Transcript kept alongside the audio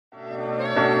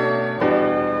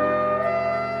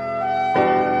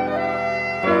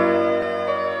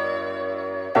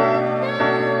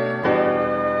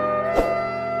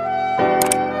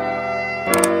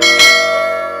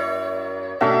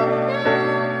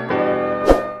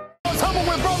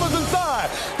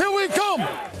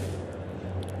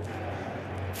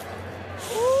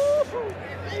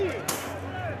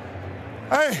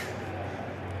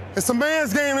It's a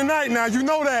man's game tonight now, you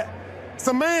know that. It's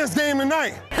a man's game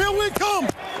tonight. Here we come.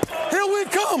 Here we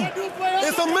come.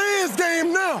 It's a man's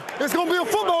game now. It's going to be a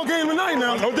football game tonight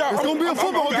now. No doubt. It's going to be a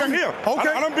football game. I'm here. Okay.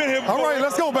 I done been here before. All right,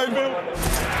 let's go, baby.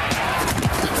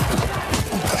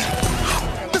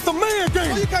 It's a man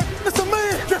game. It's a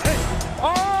man game.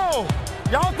 Oh,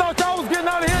 y'all thought y'all was getting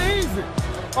out of here easy.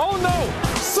 Oh, no.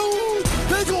 Soon,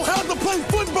 they going to have to play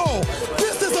football.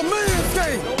 This is a man's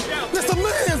game. It's a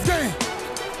man's game.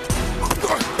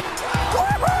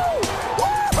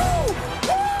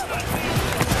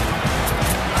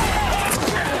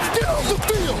 Get off the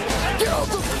field. Get off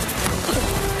the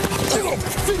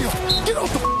field. Get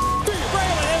off the field.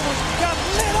 Braylon Edwards got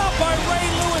lit up by Ray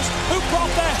Lewis, who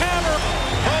brought the hammer.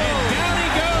 And down he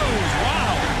goes.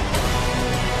 Wow.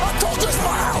 I told you, this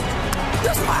my house.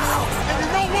 This my house. And you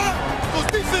know what? Those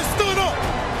defense stood up.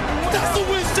 That's who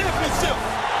wins championship.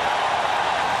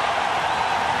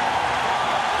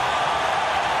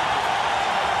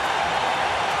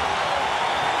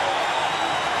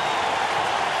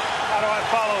 How do I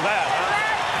follow that?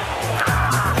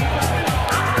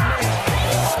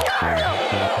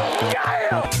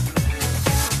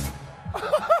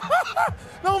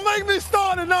 Don't make me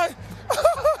start tonight.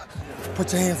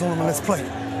 Put your hands on them and let's play.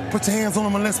 Put your hands on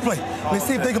them and let's play. Let's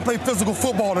see if they can play physical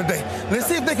football today. Let's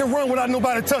see if they can run without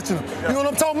nobody touching them. You know what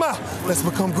I'm talking about? Let's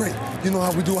become great. You know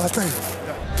how we do our thing.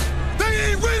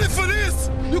 They ain't ready for this.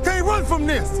 You can't run from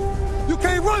this. You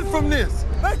can't run from this.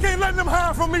 They can't let them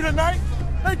hide from me tonight.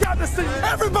 They got to see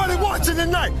everybody watching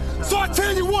tonight. So I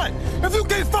tell you what, if you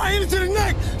can't find energy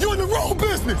tonight, you're in the wrong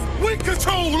business. We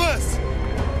control us.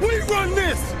 We run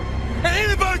this. And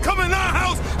anybody coming in our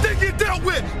house, they get dealt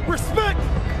with. Respect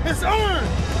is earned.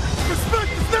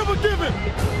 Respect is never given.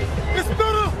 It's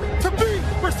better to be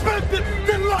respected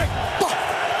than like,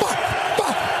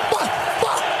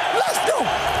 let's go.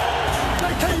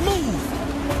 They can't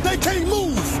move. They can't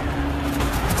move.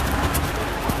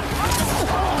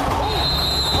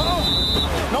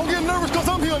 Don't get nervous because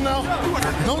I'm here now.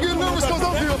 Don't get nervous because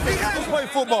I'm here. Just play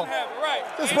football.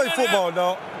 Just play football,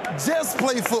 dog. Just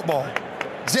play football.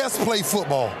 Just play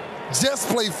football. Just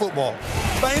play football.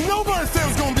 But ain't nobody said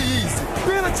it's going to be easy.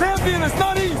 Being a champion is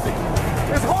not easy.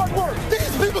 It's hard work.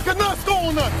 These people cannot score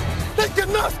on us. They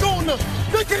cannot score on us.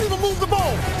 They can't even move the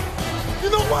ball. You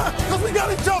know why? Because we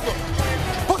got each other.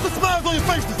 Put the smiles on your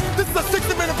faces. This is a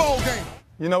 60-minute ball game.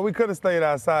 You know, we could have stayed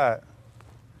outside.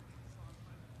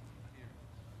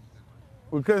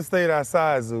 We could have stayed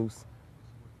outside, Zeus.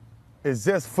 It's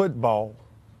just football.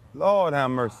 Lord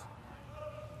have mercy.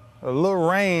 A little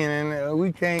rain and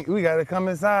we got to come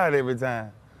inside every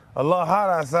time. A little hot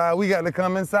outside, we got to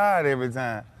come inside every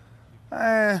time.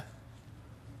 Man,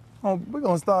 we're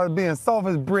going to start being soft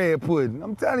as bread pudding.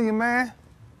 I'm telling you, man.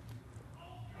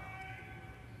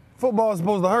 Football's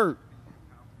supposed to hurt.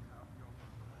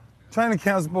 Training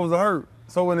camp's supposed to hurt.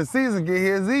 So when the season get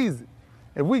here, it's easy.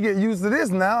 If we get used to this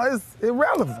now, it's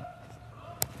irrelevant.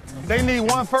 They need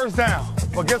one first down.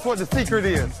 But guess what the secret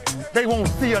is? They won't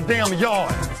see a damn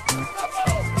yard.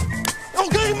 Oh,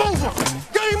 game over!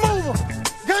 Game over!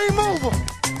 Game over!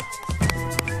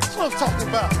 That's what I'm talking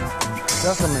about.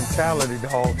 That's a mentality,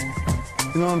 dog.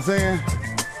 You know what I'm saying?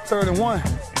 31.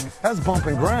 That's bump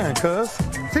and grind, cuz.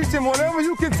 Teach him whatever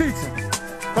you can teach him.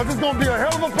 Because it's going to be a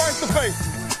hell of a price to pay.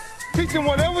 Teach him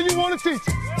whatever you want to teach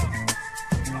him.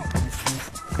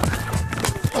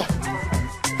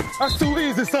 That's too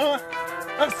easy, son.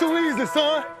 That's too easy,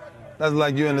 son. That's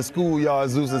like you're in the schoolyard,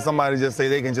 Zeus, and somebody just say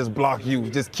they can just block you,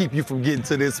 just keep you from getting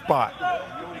to this spot.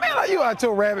 Man, are you out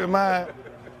your rabbit mind?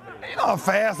 You know how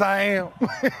fast I am.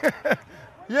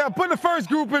 Yeah, put the first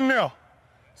group in there.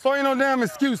 So ain't no damn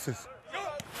excuses.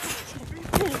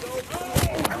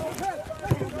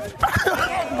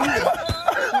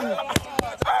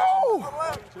 Oh!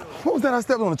 What was that? I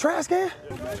stepped on a trash can?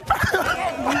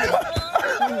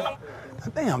 A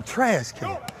damn trash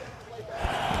can.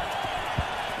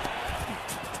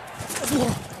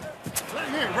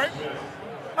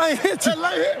 I ain't hit you.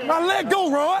 I let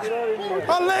go, Rod.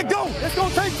 I let go. It's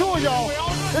gonna take two of y'all.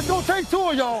 It's gonna take two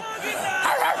of y'all.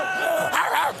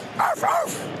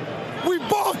 We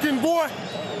barking, boy.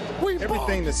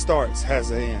 Everything that starts has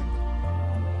an end.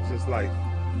 It's just life.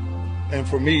 And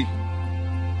for me,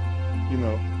 you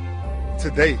know,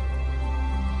 today,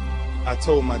 I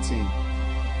told my team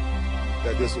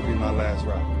that this would be my last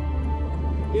ride.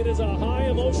 It is a high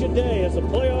emotion day as the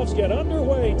playoffs get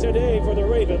underway today for the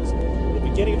Ravens. The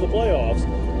beginning of the playoffs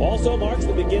also marks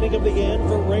the beginning of the end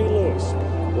for Ray Lewis.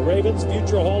 The Ravens'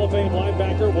 future Hall of Fame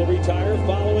linebacker will retire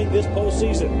following this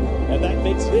postseason, and that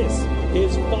makes this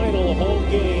his final home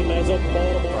game as a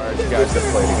Baltimore. You guys that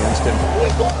played against him.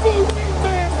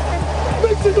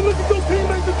 see you look at your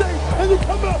teammates today, and you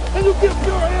come out and you give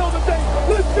pure hell today.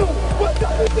 Let's go. What the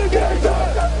game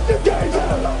time? The game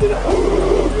time.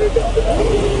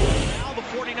 Now the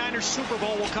 49ers Super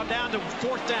Bowl will come down to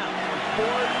 4th down.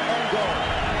 4th and goal.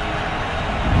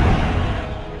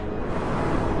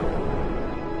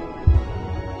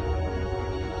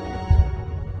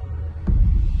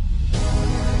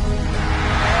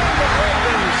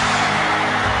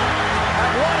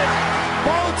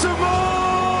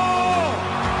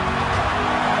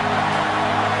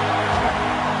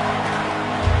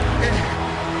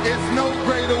 It's no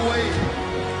greater way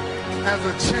as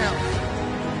a champ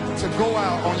to go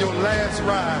out on your last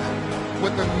ride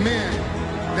with the men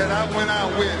that I went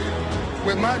out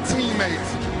with my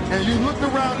teammates, and you look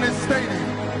around this stadium,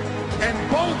 and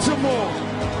Baltimore,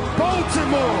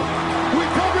 we